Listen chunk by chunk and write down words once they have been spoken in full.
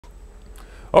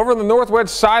Over on the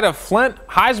northwest side of Flint,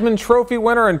 Heisman Trophy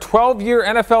winner and 12-year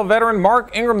NFL veteran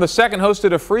Mark Ingram II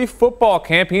hosted a free football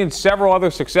camp. He and several other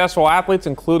successful athletes,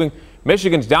 including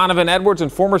Michigan's Donovan Edwards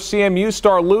and former CMU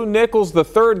star Lou Nichols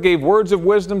III, gave words of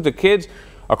wisdom to kids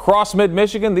across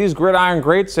mid-Michigan. These gridiron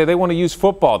greats say they want to use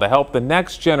football to help the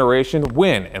next generation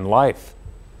win in life.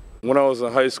 When I was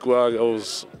in high school, I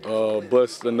was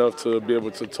blessed enough to be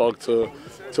able to talk to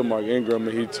Mark Ingram,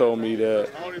 and he told me that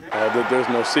there's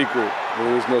no secret.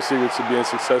 There's no secret to being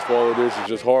successful. All it is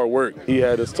just hard work. He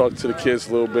had us talk to the kids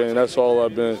a little bit, and that's all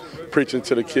I've been preaching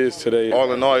to the kids today.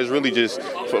 All in all, it's really just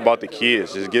about the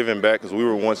kids, just giving back, because we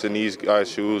were once in these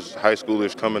guys' shoes, high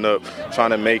schoolers coming up,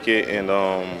 trying to make it, and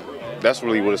that's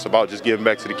really what it's about, just giving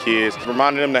back to the kids,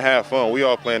 reminding them to have fun. We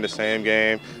all playing the same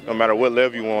game, no matter what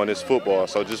level you on, it's football.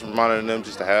 So just reminding them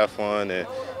just to have fun and,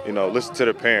 you know, listen to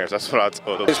their parents. That's what I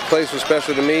told them. This place was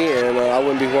special to me, and I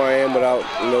wouldn't be who I am without,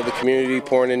 the community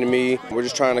pouring into me. We're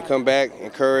just trying to come back,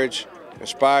 encourage,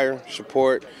 inspire,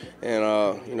 support,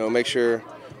 and, make sure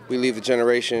we leave the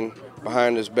generation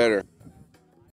behind us better.